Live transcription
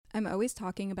I'm always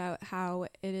talking about how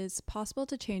it is possible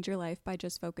to change your life by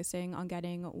just focusing on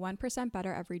getting 1%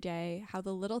 better every day, how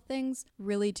the little things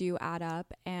really do add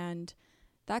up, and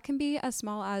that can be as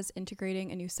small as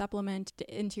integrating a new supplement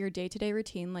into your day-to-day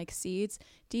routine like Seed's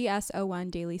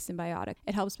DS-01 Daily Symbiotic.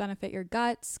 It helps benefit your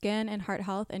gut, skin, and heart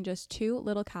health in just 2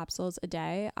 little capsules a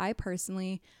day. I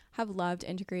personally have loved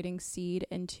integrating Seed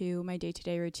into my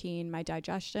day-to-day routine. My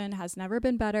digestion has never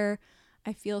been better.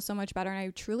 I feel so much better, and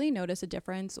I truly notice a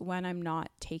difference when I'm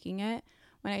not taking it.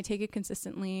 When I take it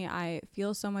consistently, I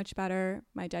feel so much better.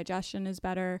 My digestion is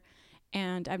better,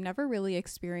 and I've never really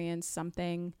experienced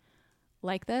something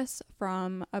like this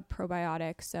from a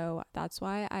probiotic. So that's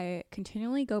why I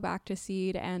continually go back to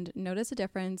Seed and notice a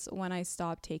difference when I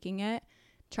stop taking it.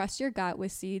 Trust your gut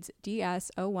with Seed's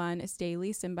DS-01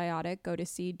 Daily Symbiotic. Go to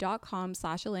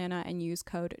seed.com/Alana and use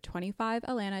code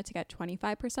 25Alana to get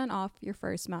 25% off your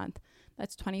first month.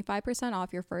 That's 25%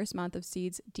 off your first month of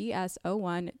Seed's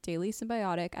DS-01 Daily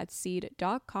Symbiotic at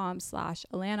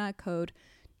seed.com/Alana, code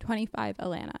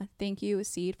 25Alana. Thank you,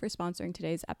 Seed, for sponsoring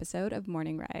today's episode of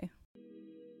Morning Ray.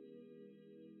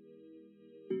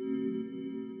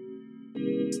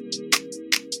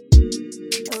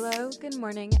 Hello, good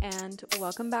morning, and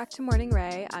welcome back to Morning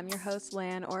Ray. I'm your host,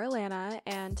 Lan or Alana,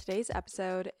 and today's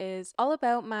episode is all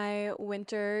about my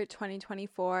winter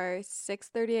 2024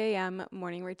 6:30 a.m.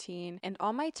 morning routine and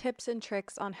all my tips and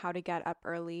tricks on how to get up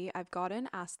early. I've gotten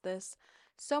asked this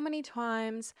so many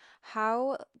times.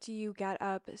 How do you get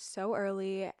up so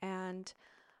early? And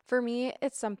for me,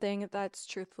 it's something that's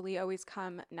truthfully always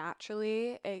come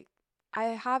naturally. I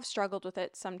have struggled with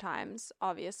it sometimes.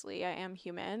 Obviously, I am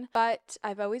human, but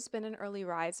I've always been an early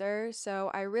riser. So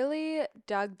I really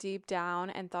dug deep down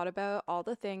and thought about all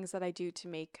the things that I do to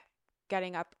make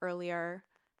getting up earlier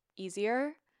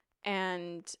easier.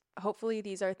 And hopefully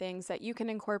these are things that you can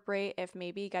incorporate if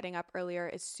maybe getting up earlier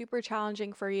is super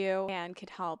challenging for you and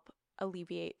could help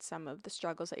alleviate some of the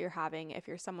struggles that you're having if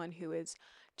you're someone who is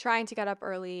trying to get up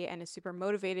early and is super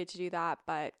motivated to do that,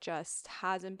 but just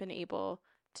hasn't been able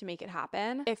to make it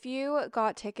happen. If you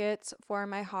got tickets for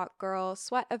my Hot Girl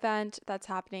Sweat event that's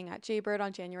happening at Jaybird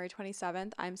on January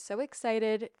 27th, I'm so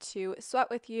excited to sweat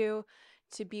with you,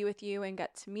 to be with you, and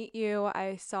get to meet you.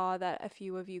 I saw that a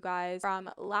few of you guys from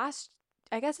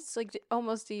I guess it's like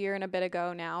almost a year and a bit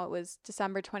ago now. It was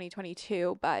December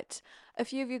 2022, but a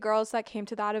few of you girls that came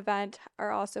to that event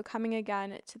are also coming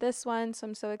again to this one, so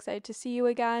I'm so excited to see you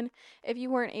again. If you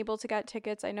weren't able to get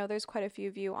tickets, I know there's quite a few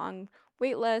of you on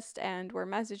waitlist and were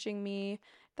messaging me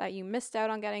that you missed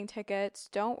out on getting tickets.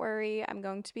 Don't worry, I'm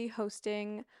going to be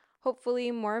hosting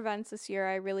hopefully more events this year.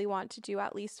 I really want to do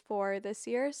at least 4 this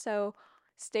year, so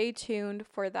stay tuned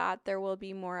for that. There will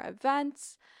be more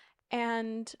events.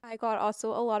 And I got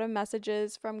also a lot of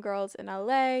messages from girls in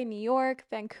LA, New York,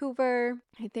 Vancouver,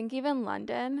 I think even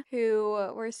London, who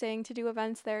were saying to do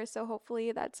events there. So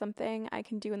hopefully that's something I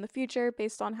can do in the future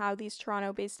based on how these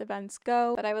Toronto-based events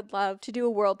go. But I would love to do a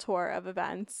world tour of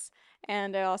events.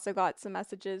 And I also got some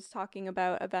messages talking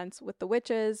about events with the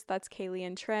witches. That's Kaylee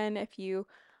and Trin. If you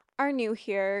are new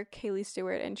here, Kaylee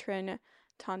Stewart and Trin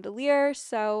Tondelier.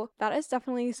 So that is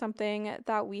definitely something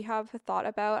that we have thought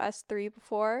about as 3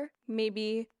 before.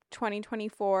 Maybe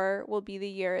 2024 will be the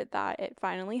year that it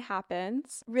finally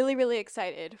happens. Really, really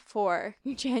excited for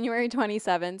January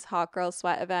 27th Hot Girl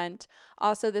Sweat event.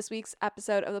 Also, this week's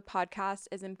episode of the podcast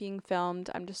isn't being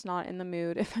filmed. I'm just not in the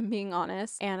mood, if I'm being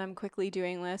honest. And I'm quickly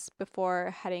doing this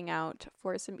before heading out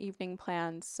for some evening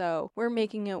plans. So we're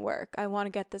making it work. I want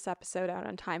to get this episode out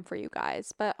on time for you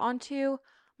guys. But on to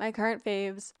my current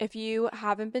faves. If you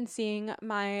haven't been seeing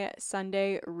my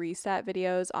Sunday reset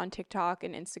videos on TikTok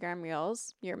and Instagram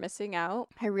Reels, you're missing out.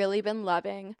 I've really been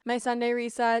loving my Sunday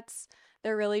resets.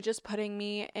 They're really just putting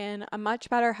me in a much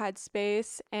better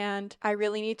headspace, and I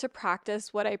really need to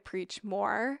practice what I preach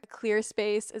more. A clear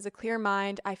space is a clear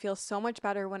mind. I feel so much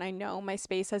better when I know my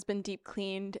space has been deep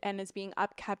cleaned and is being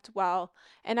upkept well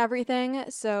and everything.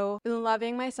 So, been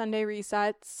loving my Sunday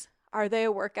resets. Are they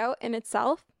a workout in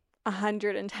itself?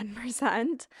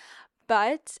 110%,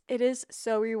 but it is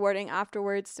so rewarding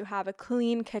afterwards to have a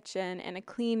clean kitchen and a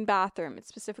clean bathroom. It's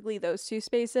specifically those 2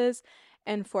 spaces,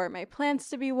 and for my plants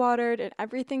to be watered and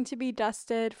everything to be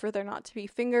dusted, for there not to be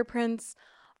fingerprints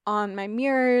on my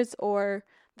mirrors or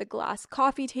the glass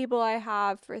coffee table I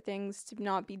have, for things to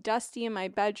not be dusty in my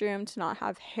bedroom, to not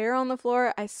have hair on the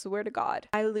floor. I swear to God,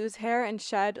 I lose hair and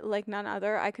shed like none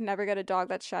other. I could never get a dog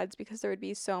that sheds because there would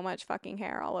be so much fucking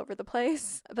hair all over the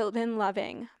place. But I've been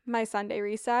loving my Sunday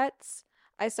resets.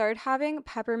 I started having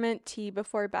peppermint tea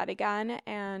before bed again,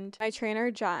 and my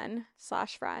trainer Jen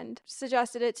 / friend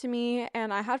suggested it to me,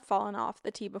 and I had fallen off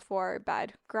the tea before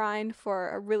bed grind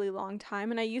for a really long time,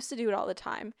 and I used to do it all the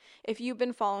time. If you've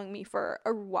been following me for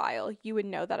a while, you would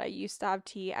know that I used to have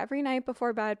tea every night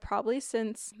before bed, probably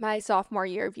since my sophomore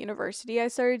year of university I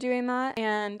started doing that,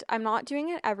 and I'm not doing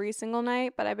it every single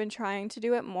night, but I've been trying to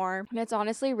do it more, and it's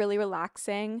honestly really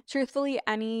relaxing. Truthfully,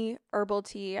 any herbal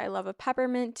tea, I love a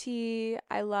peppermint tea,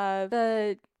 I love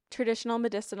the traditional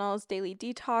medicinals, daily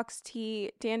detox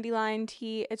tea, dandelion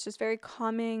tea. It's just very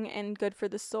calming and good for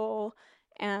the soul,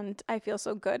 and I feel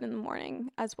so good in the morning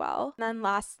as well. And then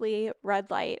lastly,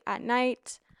 red light at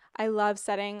night. I love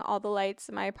setting all the lights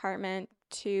in my apartment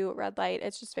to red light.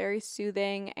 It's just very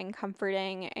soothing and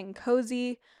comforting and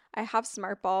cozy. I have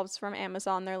smart bulbs from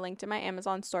Amazon. They're linked in my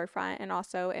Amazon storefront and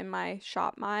also in my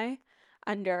Shop My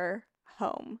under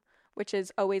Home, which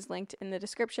is always linked in the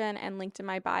description and linked in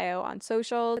my bio on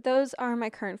social. But those are my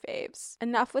current faves.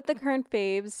 Enough with the current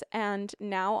faves, and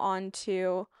now on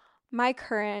to my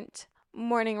current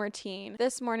morning routine.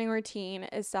 This morning routine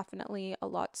is definitely a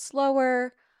lot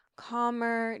slower,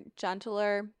 calmer,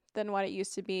 gentler than what it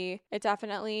used to be. It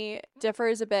definitely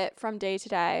differs a bit from day to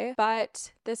day,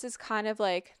 but this is kind of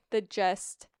like the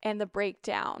gist and the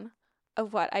breakdown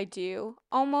of what I do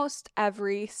almost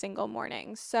every single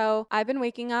morning. So I've been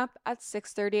waking up at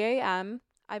 6:30 a.m.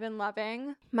 I've been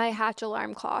loving my Hatch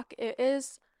alarm clock. It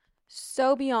is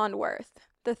so beyond worth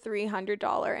the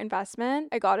 $300 investment.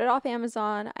 I got it off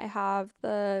Amazon. I have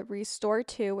the Restore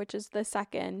 2, which is the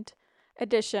second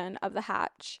edition of the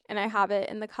Hatch, and I have it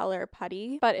in the color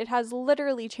putty, but it has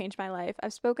literally changed my life.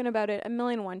 I've spoken about it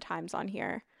 1,000,001 times on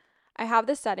here. I have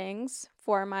the settings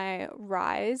for my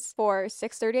rise for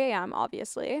 6:30 a.m.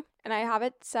 obviously, and I have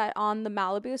it set on the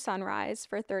Malibu sunrise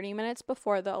for 30 minutes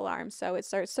before the alarm, so it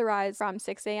starts to rise from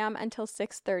 6 a.m. until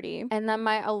 6:30. And then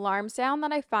my alarm sound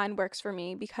that I find works for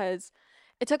me, because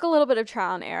it took a little bit of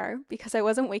trial and error because I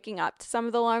wasn't waking up to some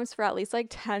of the alarms for at least like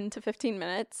 10 to 15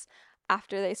 minutes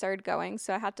after they started going,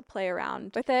 so I had to play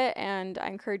around with it, and I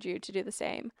encourage you to do the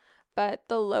same. But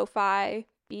the lo-fi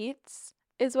beats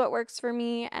is what works for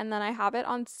me, and then I have it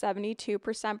on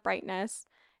 72% brightness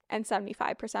and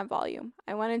 75% volume.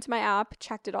 I went into my app,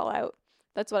 checked it all out.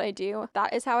 That's what I do.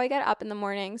 That is how I get up in the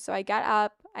morning. So I get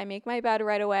up, I make my bed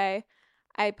right away.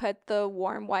 I put the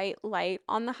warm white light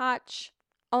on the Hatch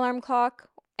alarm clock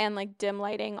and like dim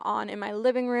lighting on in my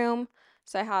living room.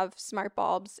 So I have smart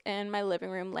bulbs in my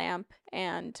living room lamp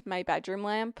and my bedroom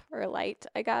lamp, or light,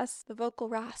 I guess. The vocal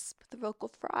rasp, the vocal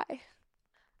fry.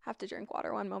 Have to drink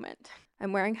water one moment.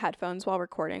 I'm wearing headphones while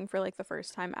recording for like the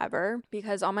first time ever,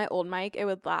 because on my old mic it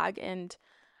would lag and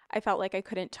I felt like I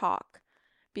couldn't talk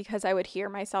because I would hear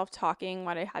myself talking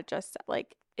what I had just said.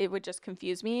 Like, it would just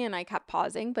confuse me and I kept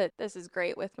pausing, but this is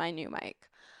great with my new mic.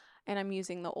 And I'm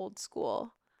using the old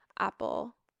school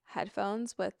Apple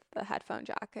headphones with the headphone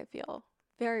jack. I feel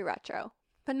very retro.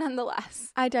 But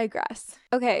nonetheless, I digress.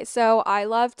 Okay, so I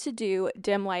love to do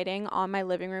dim lighting on my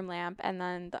living room lamp and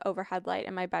then the overhead light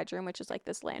in my bedroom, which is like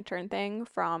this lantern thing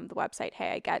from the website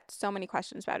Hey. I get so many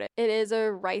questions about it. It is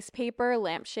a rice paper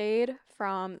lampshade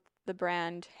from the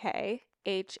brand Hey,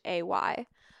 Hay.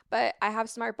 But I have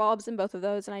smart bulbs in both of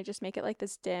those, and I just make it like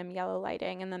this dim yellow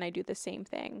lighting, and then I do the same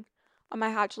thing on my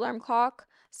Hatch alarm clock.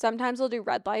 Sometimes I'll do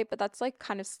red light, but that's like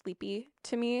kind of sleepy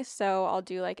to me, so I'll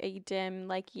do like a dim,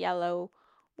 like yellow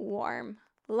warm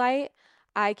light.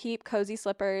 I keep cozy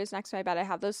slippers next to my bed. I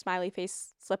have those smiley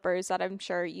face slippers that I'm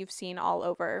sure you've seen all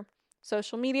over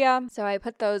social media. So I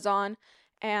put those on,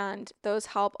 and those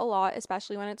help a lot,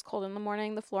 especially when it's cold in the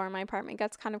morning. The floor in my apartment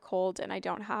gets kind of cold and I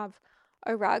don't have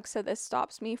a rug, so this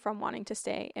stops me from wanting to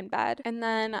stay in bed. And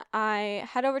then I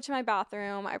head over to my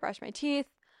bathroom. I brush my teeth.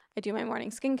 I do my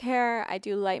morning skincare. I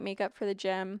do light makeup for the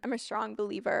gym. I'm a strong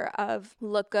believer of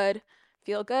look good,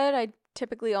 feel good. I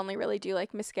typically only really do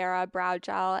like mascara, brow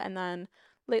gel, and then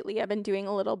lately I've been doing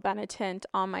a little Benetint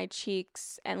on my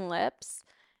cheeks and lips,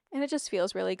 and it just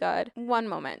feels really good. One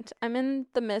moment. I'm in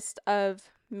the midst of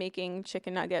making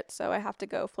chicken nuggets, so I have to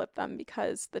go flip them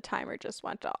because the timer just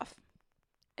went off.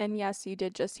 And yes, you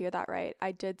did just hear that right.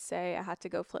 I did say I had to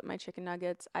go flip my chicken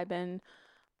nuggets. I've been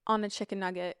on a chicken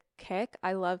nugget kick.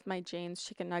 I love my Jane's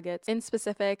chicken nuggets. In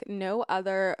specific, no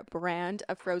other brand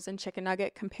of frozen chicken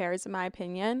nugget compares, in my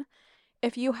opinion.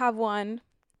 If you have one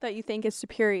that you think is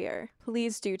superior,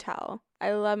 please do tell.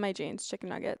 I love my Jane's chicken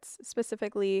nuggets,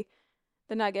 specifically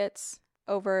the nuggets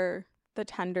over the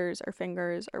tenders or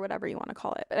fingers or whatever you want to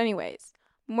call it. But anyways,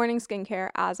 morning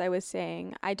skincare, as I was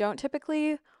saying, I don't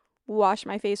typically wash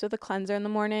my face with a cleanser in the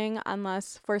morning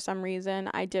unless for some reason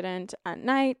I didn't at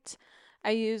night.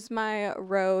 I use my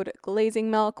Rhode glazing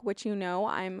milk, which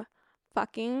I'm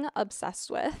fucking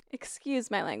obsessed with. Excuse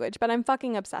my language, but I'm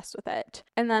fucking obsessed with it.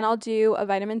 And then I'll do a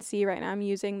vitamin C. Right now I'm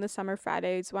using the Summer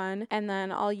Fridays one. And then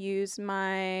I'll use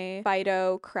my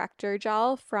Phyto Corrector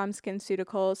Gel from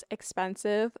SkinCeuticals.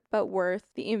 Expensive, but worth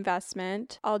the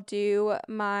investment. I'll do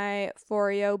my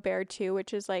Foreo Bear 2,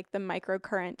 which is like the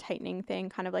microcurrent tightening thing,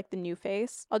 kind of like the New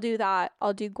Face. I'll do that.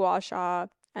 I'll do Gua Sha.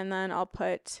 And then I'll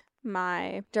put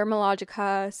my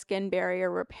Dermalogica Skin Barrier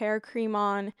Repair Cream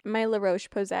on, my La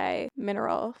Roche-Posay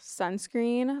Mineral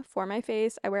Sunscreen for my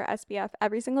face. I wear SPF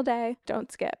every single day.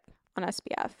 Don't skip on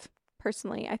SPF.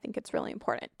 Personally, I think it's really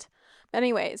important. But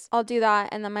anyways, I'll do that,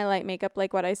 and then my light makeup,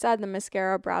 like what I said, the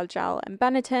mascara, brow gel, and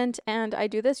Benetint. And I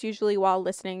do this usually while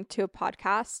listening to a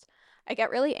podcast. I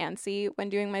get really antsy when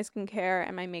doing my skincare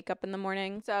and my makeup in the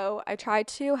morning, so I try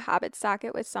to habit stack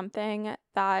it with something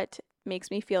that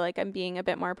makes me feel like I'm being a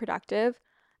bit more productive.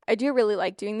 I do really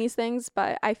like doing these things,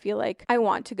 but I feel like I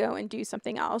want to go and do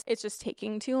something else. It's just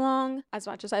taking too long. As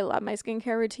much as I love my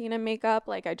skincare routine and makeup,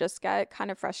 like I just get kind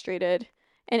of frustrated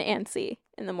and antsy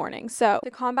in the morning. So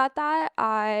to combat that,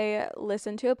 I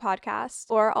listen to a podcast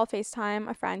or I'll FaceTime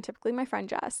a friend, typically my friend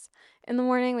Jess. In the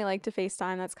morning, we like to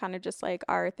FaceTime. That's kind of just like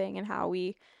our thing and how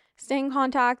we stay in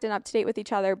contact and up to date with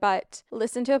each other. But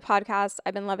listen to a podcast.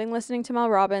 I've been loving listening to Mel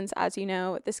Robbins, as you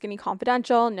know, The Skinny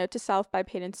Confidential, Note to Self by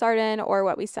Peyton Sardin, or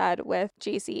What We Said with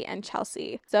JC and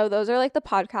Chelsea. So those are like the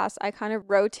podcasts I kind of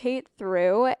rotate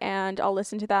through, and I'll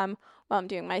listen to them while I'm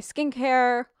doing my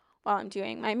skincare, while I'm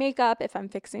doing my makeup, if I'm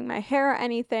fixing my hair or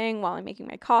anything, while I'm making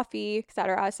my coffee,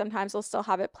 etc. Sometimes I'll still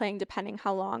have it playing depending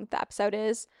how long the episode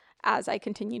is as I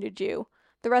continue to do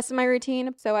the rest of my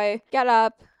routine. So I get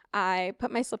up, I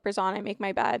put my slippers on, I make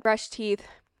my bed, brush teeth,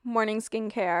 morning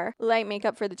skincare, light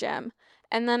makeup for the gym.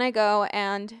 And then I go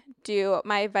and do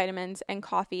my vitamins and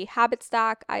coffee habit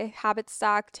stack. I habit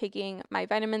stack taking my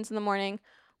vitamins in the morning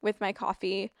with my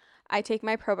coffee. I take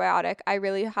my probiotic. I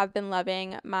really have been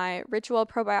loving my Ritual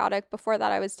probiotic. Before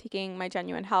that, I was taking my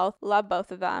Genuine Health. Love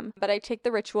both of them. But I take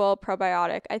the Ritual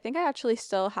probiotic. I think I actually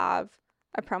still have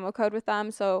a promo code with them,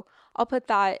 so I'll put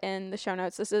that in the show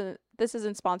notes. This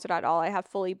isn't sponsored at all. I have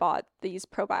fully bought these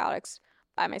probiotics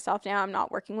by myself now. I'm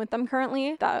not working with them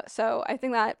currently. So I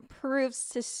think that proves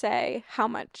to say how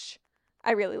much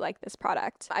I really like this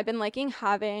product. I've been liking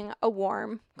having a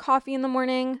warm coffee in the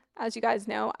morning. As you guys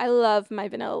know, I love my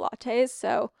vanilla lattes,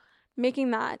 so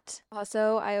making that.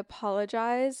 Also, I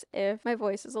apologize if my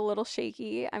voice is a little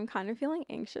shaky. I'm kind of feeling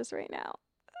anxious right now.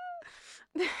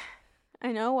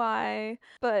 I know why,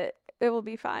 but it will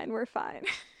be fine. We're fine.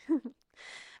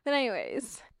 But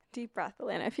anyways, deep breath,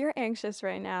 Elena. If you're anxious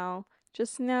right now,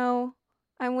 just know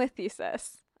I'm with you,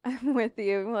 sis. I'm with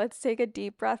you. Let's take a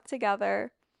deep breath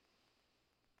together.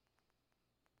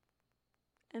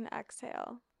 And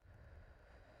exhale.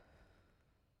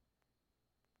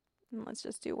 And let's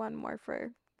just do one more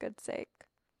for good sake.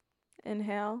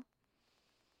 Inhale.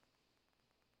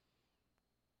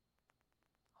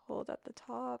 Hold at the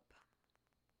top.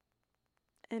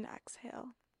 And exhale.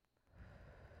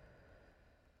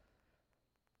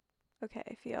 Okay,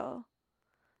 I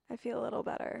feel a little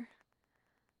better.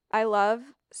 I love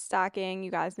stacking, you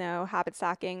guys know, habit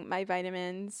stacking my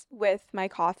vitamins with my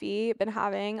coffee. Been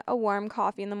having a warm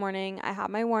coffee in the morning. I have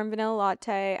my warm vanilla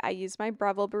latte. I use my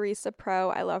Breville Barista Pro.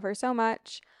 I love her so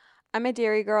much. I'm a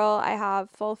dairy girl. I have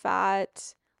full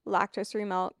fat, lactose-free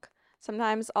milk.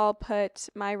 Sometimes I'll put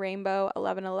my Rainbow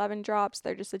 1111 drops.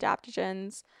 They're just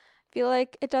adaptogens. Feel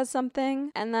like it does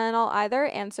something. And then I'll either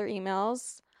answer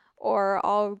emails or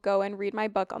I'll go and read my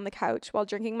book on the couch while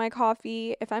drinking my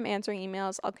coffee. If I'm answering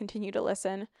emails, I'll continue to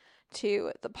listen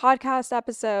to the podcast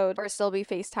episode or still be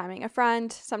FaceTiming a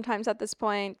friend sometimes at this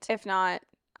point. If not,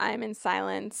 I'm in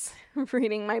silence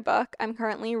reading my book. I'm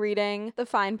currently reading The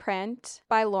Fine Print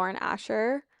by Lauren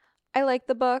Asher. I like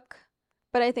the book,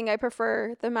 but I think I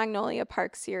prefer the Magnolia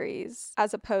Park series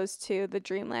as opposed to the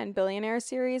Dreamland Billionaire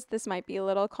series. This might be a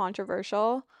little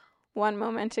controversial. One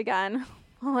moment again.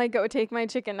 While I go take my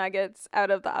chicken nuggets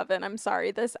out of the oven. I'm sorry,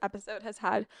 this episode has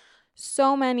had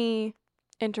so many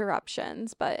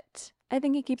interruptions, but I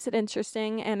think it keeps it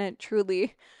interesting and it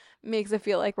truly makes it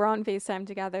feel like we're on FaceTime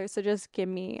together. So just give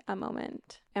me a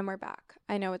moment and we're back.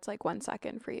 I know it's like 1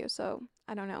 second for you, so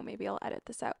I don't know, maybe I'll edit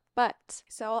this out. But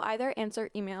so I'll either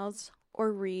answer emails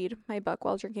or read my book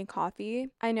while drinking coffee.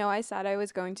 I know I said I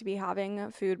was going to be having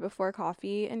food before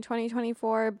coffee in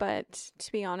 2024, but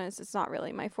to be honest, it's not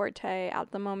really my forte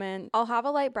at the moment. I'll have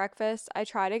a light breakfast. I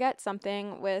try to get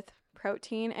something with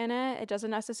protein in it. It doesn't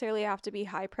necessarily have to be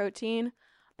high protein,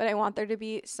 but I want there to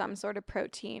be some sort of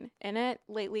protein in it.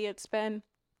 Lately, it's been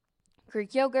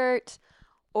Greek yogurt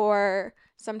or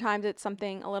sometimes it's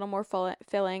something a little more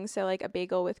filling, so like a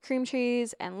bagel with cream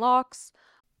cheese and lox.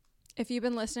 If you've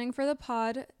been listening for the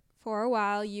pod for a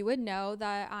while, you would know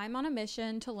that I'm on a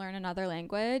mission to learn another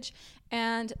language,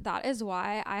 and that is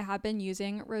why I have been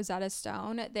using Rosetta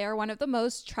Stone. They are one of the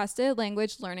most trusted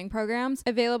language learning programs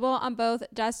available on both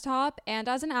desktop and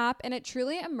as an app, and it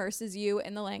truly immerses you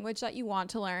in the language that you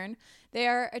want to learn. They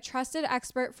are a trusted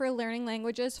expert for learning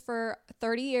languages for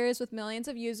 30 years with millions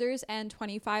of users and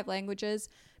 25 languages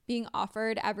being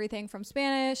offered, everything from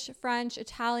Spanish, French,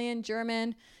 Italian,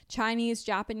 German, Chinese,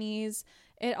 Japanese.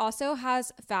 It also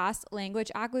has fast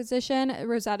language acquisition.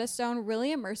 Rosetta Stone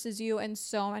really immerses you in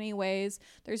so many ways.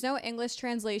 There's no English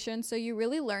translation, so you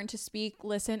really learn to speak,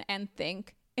 listen, and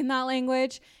think in that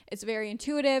language. It's very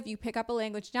intuitive. You pick up a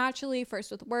language naturally,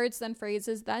 first with words, then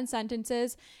phrases, then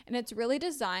sentences, and it's really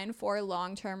designed for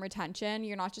long-term retention.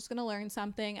 You're not just going to learn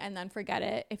something and then forget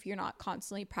it if you're not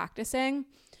constantly practicing.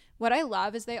 What I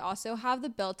love is they also have the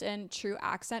built-in true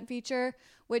accent feature,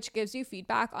 which gives you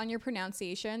feedback on your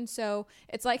pronunciation. So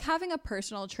it's like having a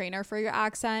personal trainer for your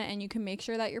accent, and you can make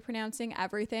sure that you're pronouncing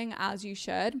everything as you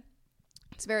should.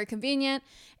 It's very convenient,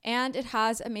 and it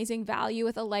has amazing value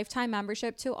with a lifetime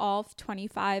membership to all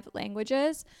 25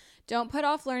 languages. Don't put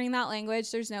off learning that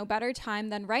language. There's no better time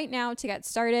than right now to get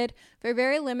started. For a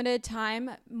very limited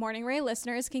time, Morning Ray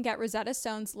listeners can get Rosetta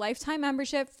Stone's lifetime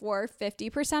membership for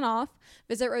 50% off.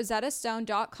 Visit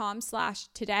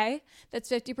rosettastone.com/today. That's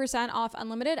 50% off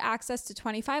unlimited access to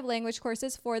 25 language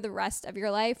courses for the rest of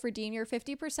your life. Redeem your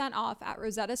 50% off at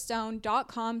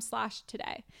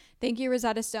rosettastone.com/today. Thank you,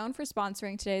 Rosetta Stone, for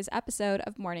sponsoring today's episode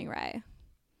of Morning Ray.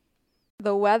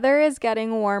 The weather is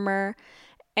getting warmer,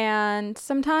 and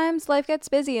sometimes life gets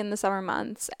busy in the summer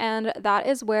months, and that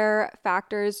is where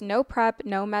Factor's no prep,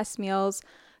 no mess meals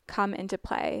come into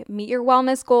play. Meet your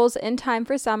wellness goals in time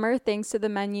for summer thanks to the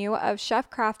menu of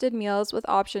chef-crafted meals with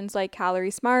options like Calorie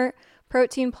Smart,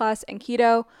 Protein Plus, and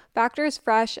Keto. Factor's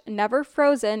fresh, never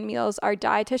frozen meals are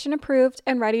dietitian approved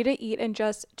and ready to eat in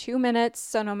just 2 minutes,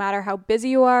 so no matter how busy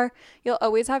you are, you'll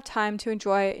always have time to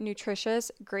enjoy nutritious,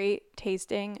 great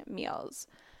tasting meals.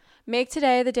 Make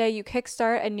today the day you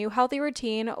kickstart a new healthy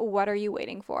routine. What are you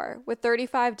waiting for? With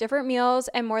 35 different meals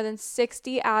and more than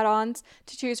 60 add-ons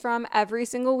to choose from every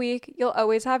single week, you'll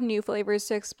always have new flavors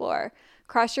to explore.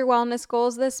 Crush your wellness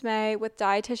goals this May with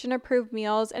dietitian-approved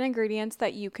meals and ingredients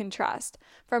that you can trust.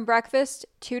 From breakfast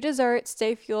to dessert,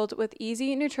 stay fueled with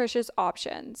easy, nutritious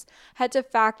options. Head to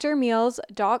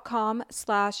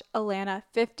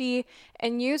factormeals.com/Alana50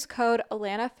 and use code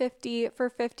Alana50 for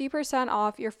 50%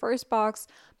 off your first box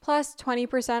plus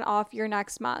 20% off your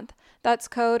next month. That's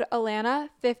code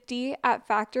Alana50 at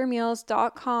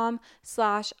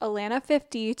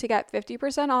factormeals.com/Alana50 to get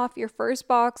 50% off your first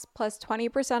box plus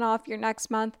 20% off your next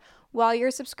month while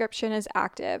your subscription is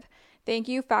active. Thank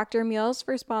you, Factor Meals,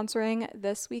 for sponsoring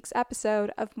this week's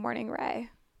episode of Morning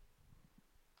Ray.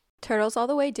 Turtles All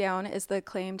the Way Down is the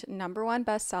acclaimed #1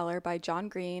 bestseller by John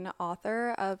Green,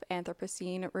 author of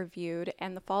Anthropocene Reviewed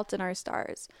and The Fault in Our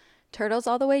Stars. Turtles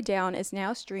All the Way Down is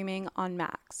now streaming on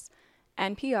Max.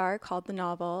 NPR called the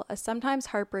novel a sometimes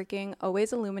heartbreaking,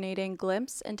 always illuminating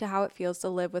glimpse into how it feels to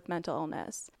live with mental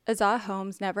illness. Azah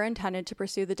Holmes never intended to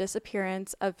pursue the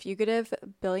disappearance of fugitive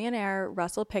billionaire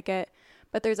Russell Pickett,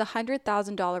 but there's a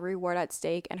 $100,000 reward at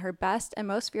stake, and her best and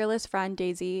most fearless friend,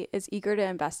 Daisy, is eager to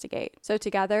investigate. So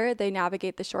together, they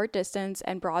navigate the short distance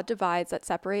and broad divides that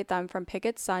separate them from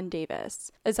Pickett's son,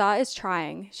 Davis. Azah is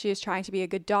trying. She is trying to be a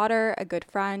good daughter, a good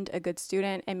friend, a good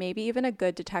student, and maybe even a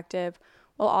good detective,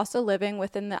 while also living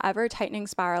within the ever-tightening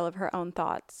spiral of her own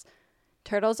thoughts.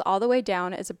 Turtles All the Way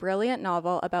Down is a brilliant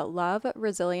novel about love,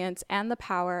 resilience, and the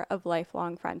power of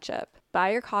lifelong friendship. Buy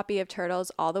your copy of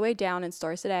Turtles All the Way Down in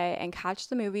stores today and catch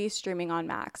the movie streaming on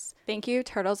Max. Thank you,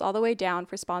 Turtles All the Way Down,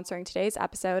 for sponsoring today's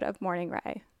episode of Morning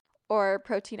Ray. Or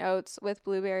protein oats with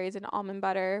blueberries and almond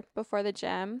butter before the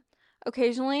gym.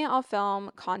 Occasionally, I'll film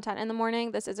content in the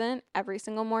morning. This isn't every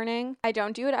single morning. I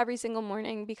don't do it every single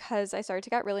morning because I started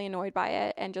to get really annoyed by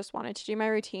it and just wanted to do my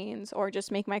routines or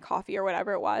just make my coffee or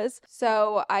whatever it was.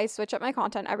 So I switch up my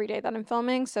content every day that I'm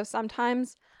filming. So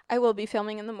sometimes I will be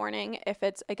filming in the morning if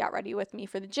it's a get ready with me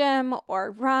for the gym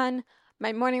or run,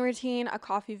 my morning routine, a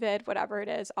coffee vid, whatever it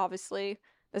is. Obviously,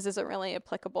 this isn't really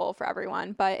applicable for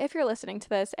everyone, but if you're listening to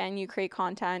this and you create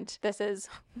content, this is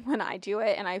when I do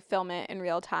it and I film it in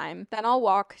real time. Then I'll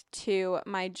walk to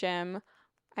my gym.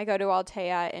 I go to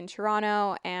Altea in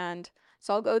Toronto, and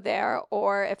so I'll go there,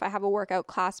 or if I have a workout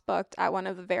class booked at one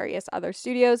of the various other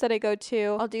studios that I go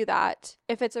to, I'll do that.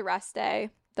 If it's a rest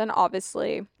day, then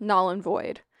obviously null and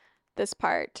void this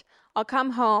part. I'll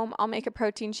come home, I'll make a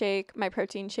protein shake. My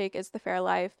protein shake is the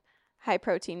Fairlife high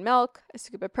protein milk, a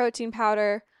scoop of protein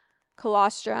powder,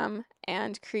 colostrum,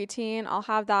 and creatine. I'll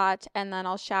have that, and then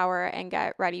I'll shower and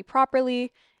get ready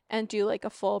properly and do like a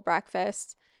full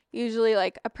breakfast. Usually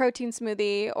like a protein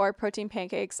smoothie or protein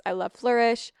pancakes. I love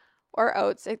Flourish or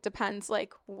oats. It depends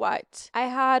like what I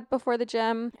had before the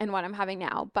gym and what I'm having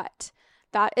now, but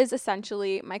that is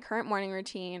essentially my current morning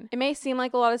routine. It may seem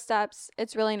like a lot of steps.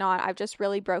 It's really not. I've just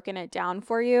really broken it down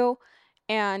for you.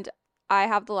 And I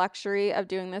have the luxury of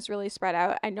doing this really spread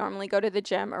out. I normally go to the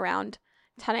gym around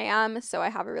 10 a.m. So I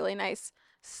have a really nice,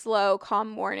 slow, calm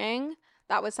morning.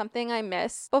 That was something I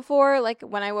missed before. Like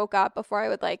when I woke up, before I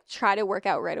would like try to work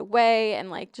out right away and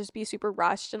like just be super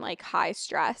rushed and like high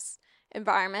stress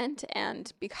environment. And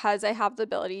because I have the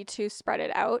ability to spread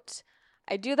it out,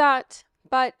 I do that.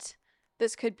 But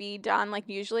this could be done, like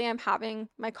usually I'm having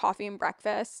my coffee and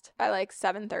breakfast by like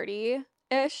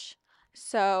 7:30-ish.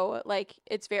 So like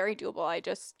it's very doable. I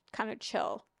just kind of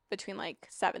chill between like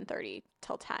 7:30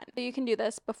 till 10. So you can do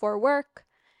this before work.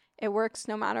 It works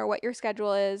no matter what your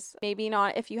schedule is. Maybe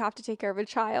not if you have to take care of a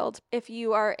child. If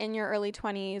you are in your early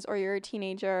 20s or you're a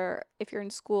teenager, if you're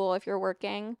in school, if you're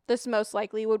working, this most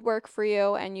likely would work for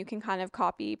you, and you can kind of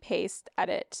copy, paste,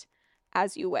 edit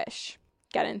as you wish.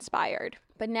 Get inspired.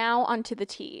 But now onto the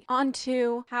tea.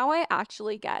 Onto how I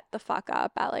actually get the fuck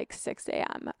up at like 6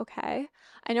 a.m., okay?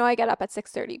 I know I get up at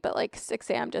 6:30, but like 6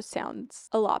 a.m. just sounds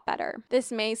a lot better.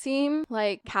 This may seem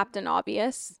like Captain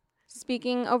Obvious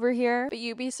speaking over here, but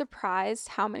you'd be surprised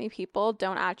how many people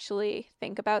don't actually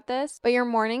think about this. But your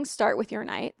mornings start with your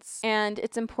nights, and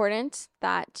it's important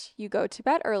that you go to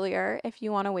bed earlier if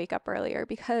you want to wake up earlier,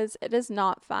 because it is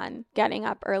not fun getting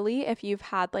up early if you've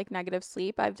had like negative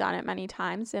sleep. I've done it many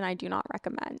times and I do not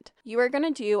recommend. You are going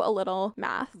to do a little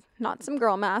math, not some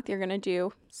girl math. You're going to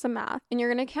do some math, and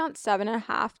you're going to count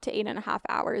 7.5 to 8.5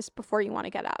 hours before you want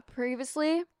to get up.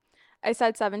 Previously, I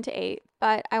said 7 to 8,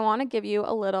 but I want to give you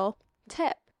a little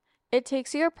tip. It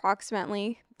takes you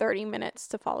approximately 30 minutes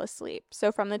to fall asleep.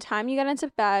 So from the time you get into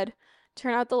bed,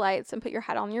 turn out the lights, and put your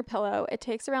head on your pillow, it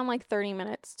takes around like 30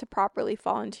 minutes to properly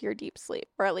fall into your deep sleep,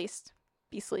 or at least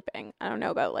be sleeping. I don't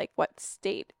know about like what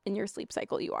state in your sleep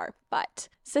cycle you are, but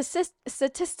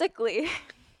statistically,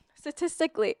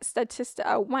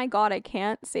 oh my God, I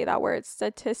can't say that word.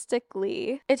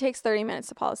 Statistically, it takes 30 minutes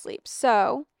to fall asleep.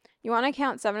 So you want to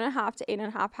count 7.5 to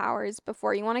 8.5 hours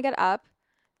before you want to get up,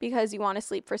 because you want to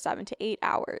sleep for 7 to 8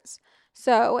 hours.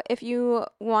 So if you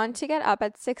want to get up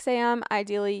at 6 a.m.,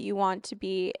 ideally you want to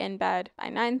be in bed by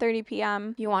 9:30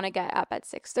 p.m. You want to get up at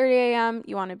 6:30 a.m.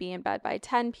 You want to be in bed by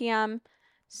 10 p.m.,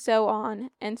 so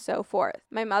on and so forth.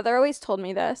 My mother always told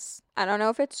me this. I don't know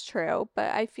if it's true,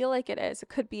 but I feel like it is. It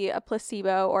could be a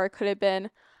placebo, or it could have been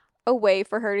a way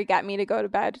for her to get me to go to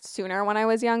bed sooner when I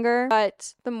was younger.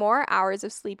 But the more hours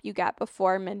of sleep you get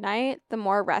before midnight, the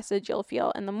more rested you'll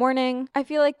feel in the morning. I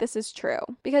feel like this is true,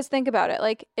 because think about it.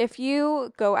 Like if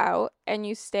you go out and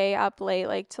you stay up late,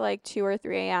 like to like 2 or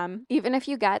 3 a.m., even if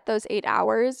you get those 8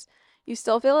 hours, you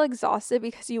still feel exhausted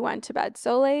because you went to bed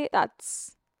so late.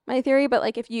 That's my theory. But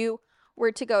like if you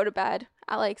were to go to bed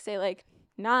at like say like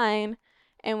 9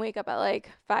 and wake up at like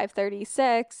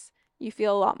 5:36, you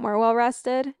feel a lot more well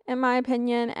rested, in my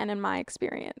opinion and in my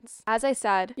experience. As I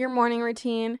said, your morning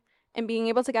routine and being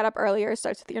able to get up earlier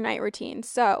starts with your night routine.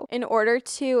 So in order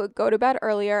to go to bed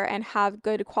earlier and have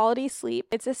good quality sleep,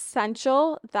 it's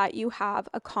essential that you have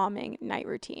a calming night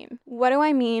routine. What do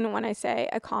I mean when I say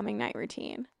a calming night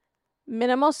routine?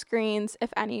 Minimal screens,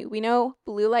 if any. We know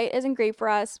blue light isn't great for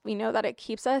us. We know that it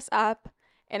keeps us up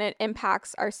and it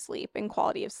impacts our sleep and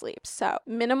quality of sleep. So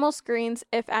minimal screens,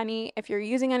 if any. If you're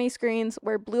using any screens,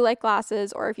 wear blue light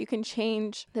glasses, or if you can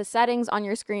change the settings on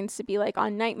your screens to be like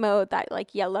on night mode, that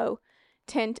like yellow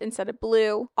tint instead of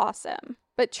blue, awesome.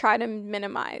 But try to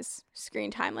minimize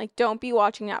screen time. Like don't be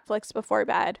watching Netflix before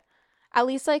bed, at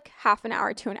least like half an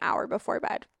hour to an hour before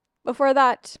bed. Before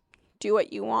that, do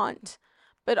what you want,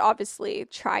 but obviously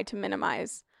try to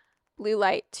minimize blue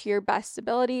light to your best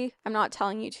ability. I'm not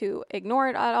telling you to ignore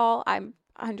it at all. I'm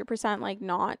 100% like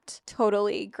not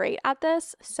totally great at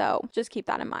this, so just keep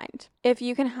that in mind. If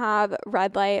you can have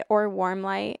red light or warm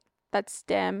light that's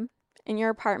dim in your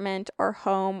apartment or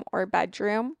home or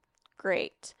bedroom,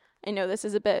 great. I know this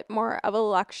is a bit more of a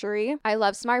luxury. I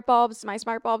love smart bulbs. My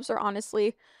smart bulbs are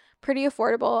honestly pretty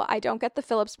affordable. I don't get the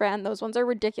Philips brand. Those ones are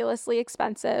ridiculously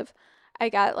expensive. I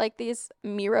got like these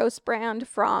Miros brand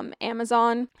from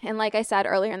Amazon. And like I said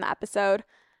earlier in the episode,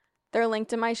 they're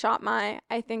linked in my Shop My.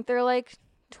 I think they're like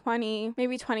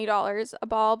maybe $20 a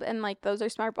bulb. And like those are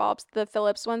smart bulbs. The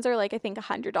Philips ones are like, I think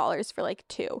 $100 for like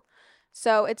 2.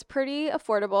 So it's pretty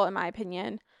affordable in my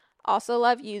opinion. Also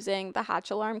love using the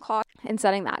Hatch alarm clock and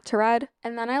setting that to red.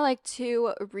 And then I like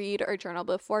to read or journal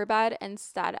before bed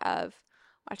instead of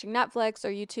watching Netflix or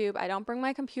YouTube. I don't bring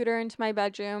my computer into my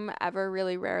bedroom ever,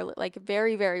 really rarely, like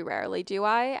very, very rarely do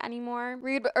I anymore.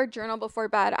 Read or journal before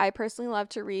bed. I personally love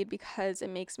to read because it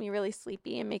makes me really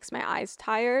sleepy and makes my eyes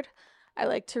tired. I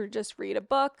like to just read a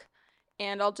book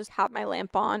and I'll just have my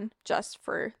lamp on just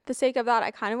for the sake of that.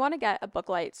 I kind of want to get a book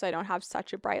light so I don't have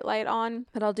such a bright light on,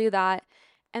 but I'll do that.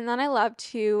 And then I love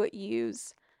to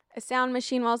use a sound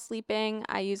machine while sleeping.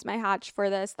 I use my Hatch for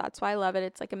this. That's why I love it.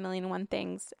 It's like 1,000,001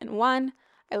 things in one.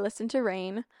 I listen to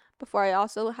rain before I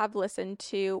also have listened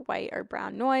to white or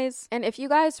brown noise. And if you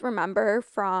guys remember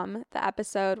from the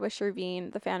episode with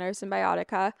Sherveen, the founder of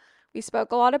Symbiotica, we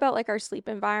spoke a lot about like our sleep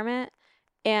environment.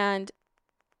 And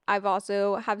I've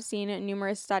also have seen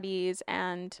numerous studies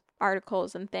and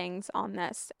articles and things on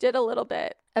this. Did a little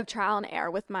bit of trial and error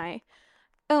with my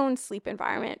own sleep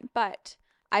environment, but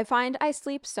I find I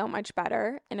sleep so much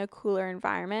better in a cooler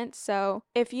environment. So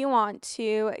if you want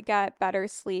to get better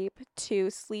sleep, to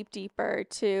sleep deeper,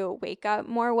 to wake up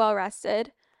more well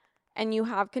rested, and you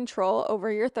have control over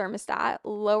your thermostat,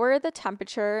 lower the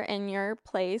temperature in your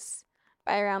place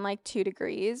by around like 2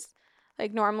 degrees.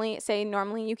 Like normally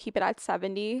you keep it at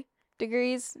 70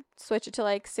 degrees, switch it to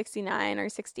like 69 or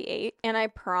 68, and I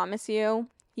promise you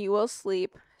will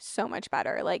sleep so much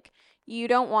better. Like, you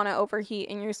don't want to overheat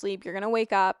in your sleep. You're going to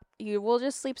wake up. You will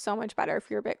just sleep so much better if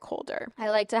you're a bit colder. I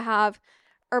like to have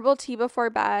herbal tea before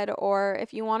bed, or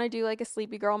if you want to do like a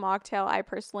sleepy girl mocktail, I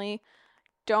personally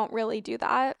don't really do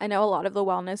that. I know a lot of the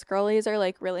wellness girlies are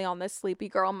like really on this sleepy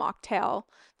girl mocktail.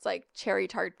 It's like cherry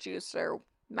tart juice or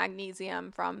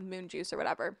magnesium from moon juice or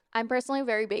whatever. I'm personally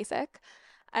very basic.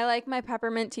 I like my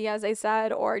peppermint tea, as I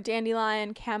said, or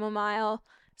dandelion, chamomile,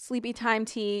 sleepy time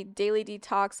tea, daily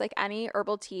detox, like any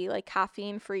herbal tea, like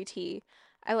caffeine-free tea.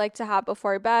 I like to have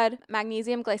before bed.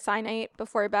 Magnesium glycinate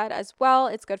before bed as well.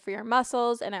 It's good for your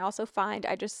muscles, and I also find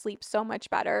I just sleep so much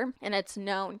better, and it's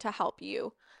known to help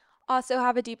you also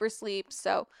have a deeper sleep.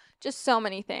 So just so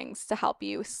many things to help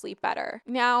you sleep better.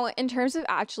 Now, in terms of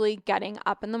actually getting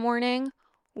up in the morning,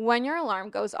 when your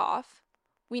alarm goes off,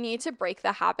 we need to break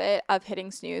the habit of hitting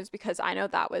snooze, because I know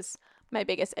that was my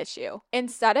biggest issue.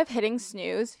 Instead of hitting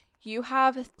snooze, you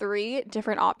have 3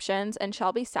 different options, and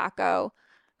Shelby Sacco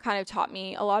kind of taught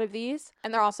me a lot of these,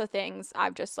 and they're also things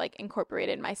I've just like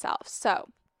incorporated myself. So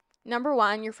number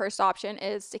 1, your first option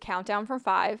is to count down from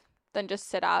 5, then just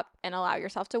sit up and allow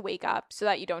yourself to wake up so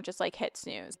that you don't just like hit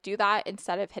snooze. Do that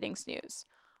instead of hitting snooze.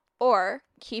 Or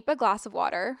keep a glass of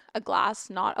water, a glass,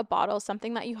 not a bottle,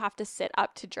 something that you have to sit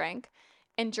up to drink,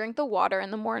 and drink the water in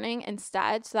the morning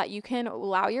instead so that you can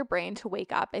allow your brain to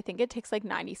wake up. I think it takes like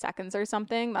 90 seconds or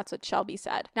something. That's what Shelby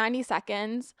said. 90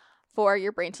 seconds for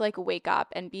your brain to like wake up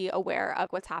and be aware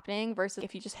of what's happening, versus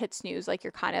if you just hit snooze, like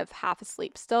you're kind of half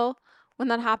asleep still when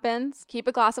that happens. Keep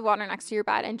a glass of water next to your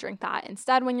bed and drink that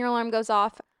instead when your alarm goes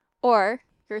off. Or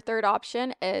your third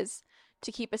option is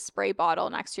to keep a spray bottle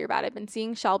next to your bed. I've been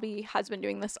seeing Shelby has been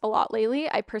doing this a lot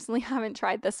lately. I personally haven't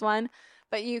tried this one,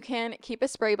 but you can keep a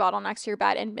spray bottle next to your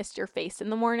bed and mist your face in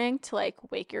the morning to like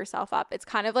wake yourself up. It's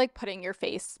kind of like putting your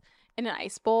face in an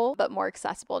ice bowl, but more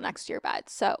accessible next to your bed.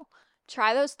 So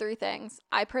try those 3 things.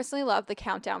 I personally love the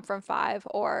countdown from 5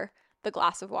 or the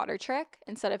glass of water trick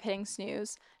instead of hitting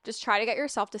snooze. Just try to get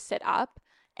yourself to sit up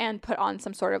and put on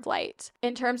some sort of light.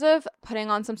 In terms of putting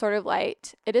on some sort of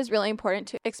light, it is really important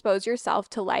to expose yourself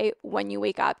to light when you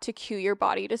wake up to cue your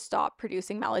body to stop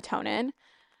producing melatonin.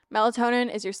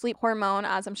 Melatonin is your sleep hormone,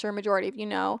 as I'm sure majority of you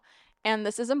know, and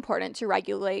this is important to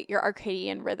regulate your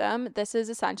circadian rhythm. This is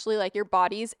essentially like your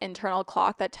body's internal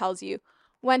clock that tells you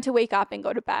when to wake up and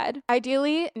go to bed.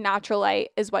 Ideally, natural light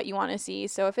is what you want to see.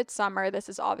 So if it's summer, this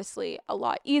is obviously a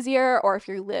lot easier, or if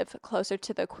you live closer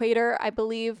to the equator, I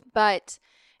believe. But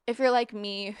if you're like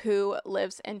me, who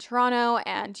lives in Toronto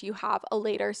and you have a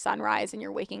later sunrise and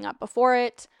you're waking up before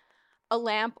it, a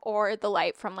lamp or the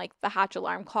light from like the Hatch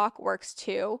alarm clock works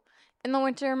too in the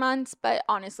winter months. But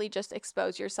honestly, just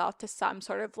expose yourself to some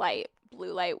sort of light,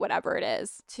 blue light, whatever it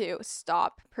is, to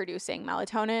stop producing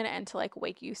melatonin and to like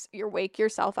wake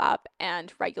yourself up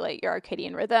and regulate your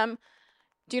circadian rhythm.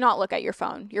 Do not look at your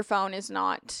phone. Your phone is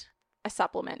not a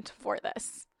supplement for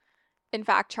this. In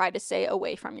fact, try to stay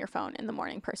away from your phone in the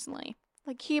morning personally.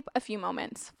 Like, keep a few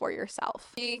moments for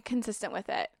yourself. Be consistent with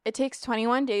it. It takes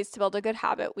 21 days to build a good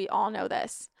habit. We all know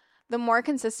this. The more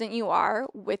consistent you are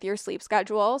with your sleep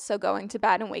schedule, so going to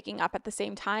bed and waking up at the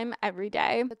same time every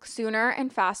day, the sooner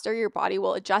and faster your body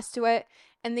will adjust to it,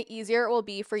 and the easier it will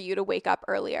be for you to wake up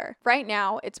earlier. Right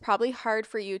now, it's probably hard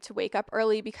for you to wake up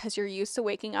early because you're used to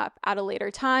waking up at a later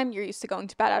time. You're used to going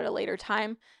to bed at a later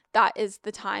time. that is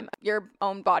the time, your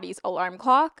own body's alarm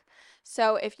clock.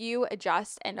 So if you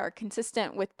adjust and are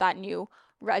consistent with that new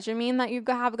regimen that you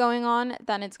have going on,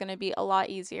 then it's going to be a lot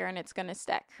easier and it's going to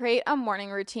stick. Create a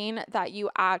morning routine that you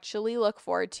actually look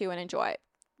forward to and enjoy.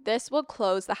 This will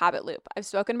close the habit loop. I've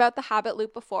spoken about the habit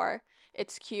loop before.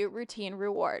 It's cue, routine,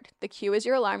 reward. The cue is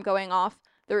your alarm going off.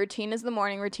 The routine is the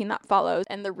morning routine that follows,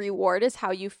 and the reward is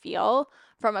how you feel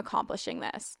from accomplishing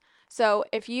this. So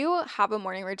if you have a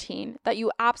morning routine that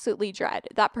you absolutely dread,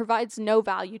 that provides no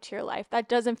value to your life, that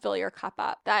doesn't fill your cup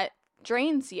up, that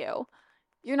drains you,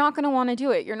 you're not going to want to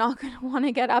do it. You're not going to want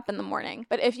to get up in the morning.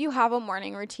 But if you have a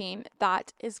morning routine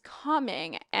that is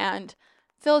calming and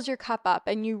fills your cup up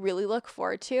and you really look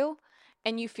forward to,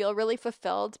 and you feel really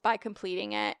fulfilled by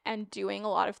completing it and doing a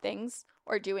lot of things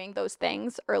or doing those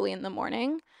things early in the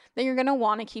morning, then you're going to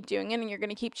want to keep doing it and you're going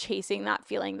to keep chasing that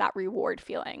feeling, that reward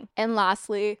feeling. And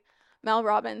lastly, Mel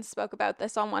Robbins spoke about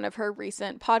this on one of her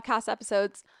recent podcast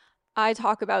episodes. I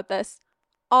talk about this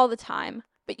all the time,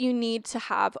 but you need to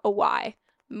have a why.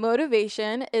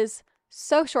 Motivation is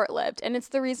so short-lived, and it's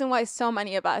the reason why so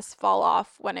many of us fall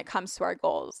off when it comes to our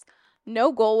goals.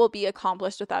 No goal will be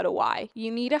accomplished without a why.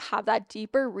 You need to have that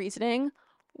deeper reasoning,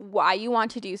 why you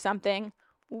want to do something,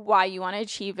 why you want to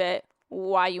achieve it,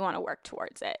 why you want to work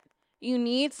towards it. You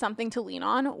need something to lean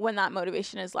on when that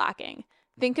motivation is lacking.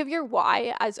 Think of your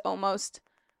why as almost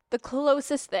the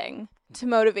closest thing to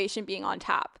motivation being on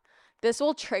tap. This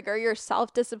will trigger your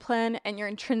self-discipline and your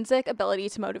intrinsic ability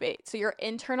to motivate. So your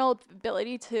internal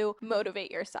ability to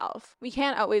motivate yourself. We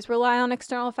can't always rely on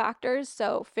external factors,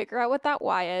 so figure out what that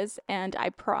why is, and I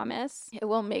promise it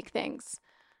will make things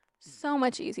so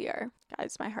much easier.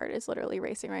 Guys, my heart is literally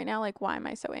racing right now. Like, why am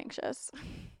I so anxious?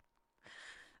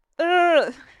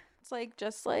 Ugh. It's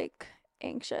just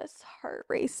anxious, heart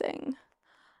racing.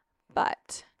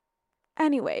 But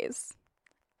anyways,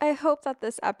 I hope that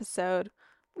this episode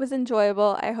was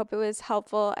enjoyable. I hope it was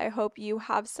helpful. I hope you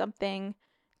have something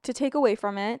to take away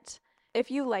from it. If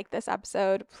you like this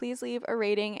episode, please leave a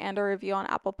rating and a review on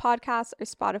Apple Podcasts or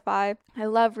Spotify. I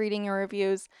love reading your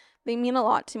reviews. They mean a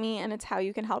lot to me, and it's how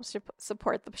you can help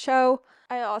support the show.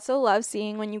 I also love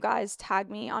seeing when you guys tag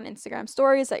me on Instagram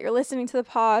stories that you're listening to the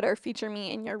pod, or feature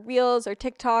me in your reels or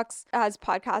TikToks as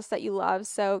podcasts that you love.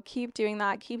 So keep doing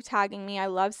that. Keep tagging me. I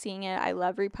love seeing it. I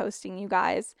love reposting you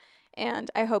guys.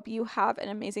 And I hope you have an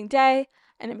amazing day,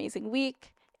 an amazing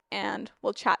week, and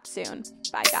we'll chat soon.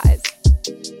 Bye, guys.